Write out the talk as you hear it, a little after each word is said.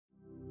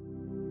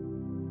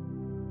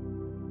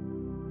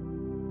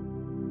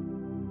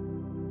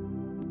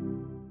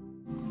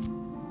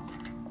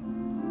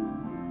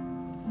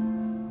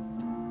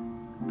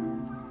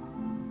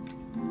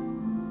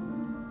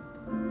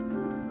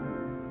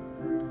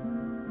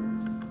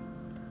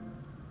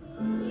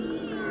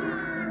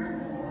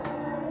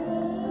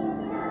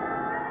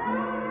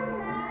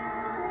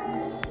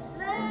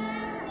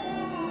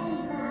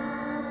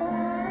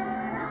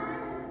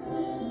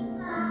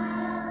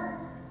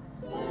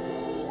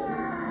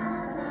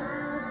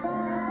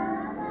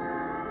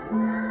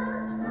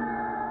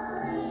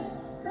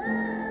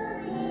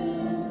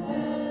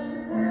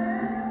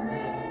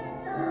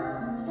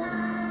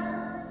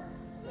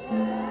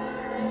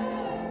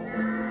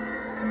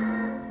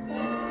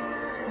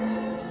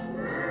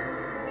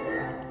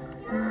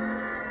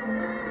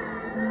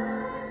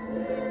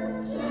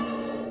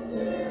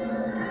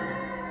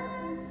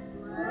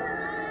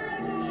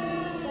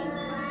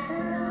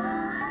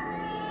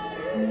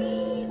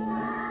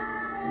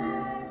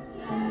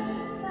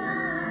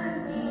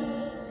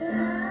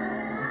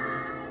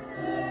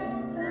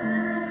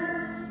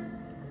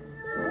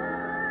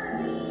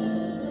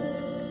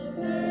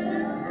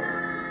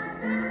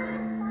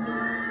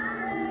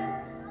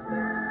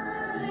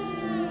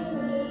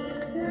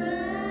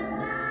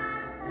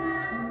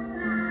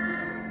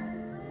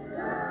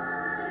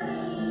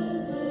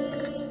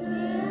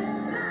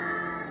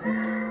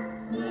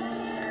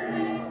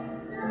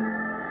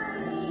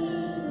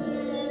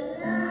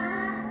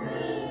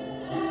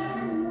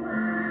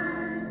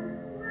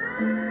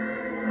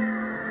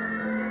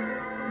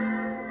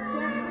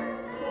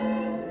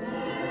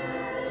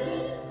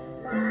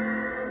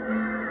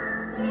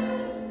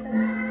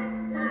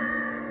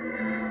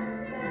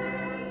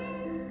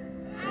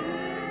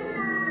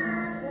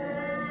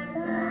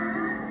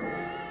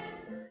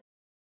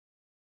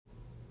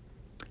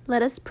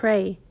Let us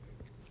pray.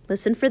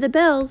 Listen for the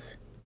bells.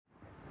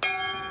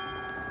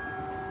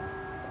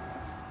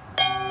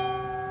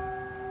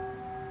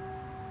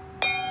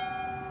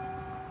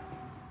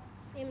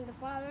 In the name of the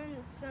Father,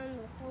 and the Son, and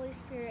the Holy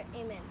Spirit.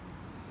 Amen.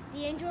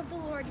 The angel of the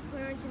Lord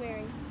declared unto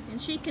Mary, And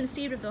she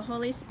conceived of the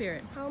Holy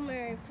Spirit. Hail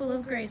Mary, Full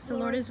of grace, the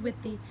Lord is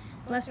with thee.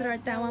 Blessed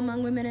art thou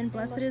among women, and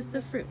blessed is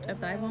the fruit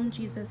of thy womb,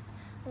 Jesus.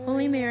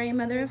 Holy Mary,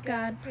 Mother of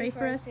God, pray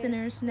for us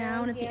sinners,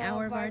 now and at the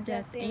hour of our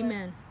death.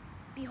 Amen.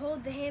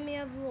 Behold the handmaid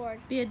of the Lord.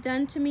 Be it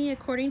done to me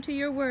according to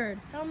your word.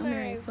 Hail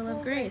Mary, full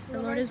of grace,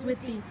 the Lord is with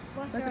thee.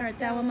 Blessed art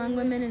thou among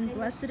women, and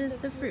blessed is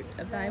the fruit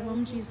of thy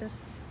womb,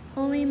 Jesus.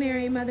 Holy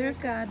Mary, Mother of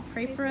God,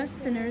 pray for us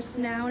sinners,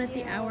 now and at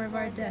the hour of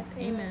our death.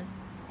 Amen.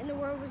 And the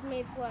Word was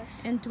made flesh,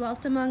 and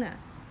dwelt among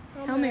us.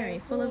 Hail Mary,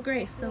 full of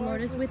grace, the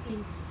Lord is with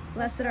thee.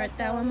 Blessed art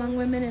thou among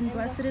women, and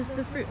blessed is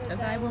the fruit of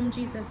thy womb,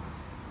 Jesus.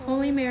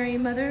 Holy Mary,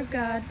 Mother of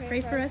God,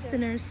 pray for us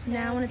sinners,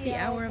 now and at the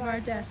hour of our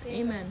death.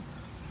 Amen.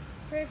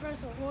 Pray for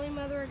us, O Holy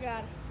Mother of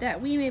God,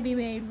 that we may be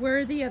made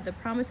worthy of the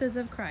promises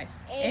of Christ.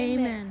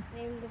 Amen. In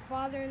the name of the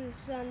Father, and the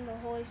Son, and the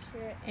Holy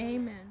Spirit.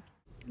 Amen.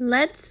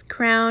 Let's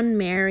crown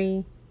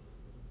Mary.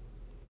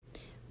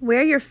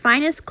 Wear your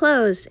finest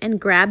clothes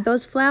and grab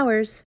those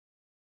flowers.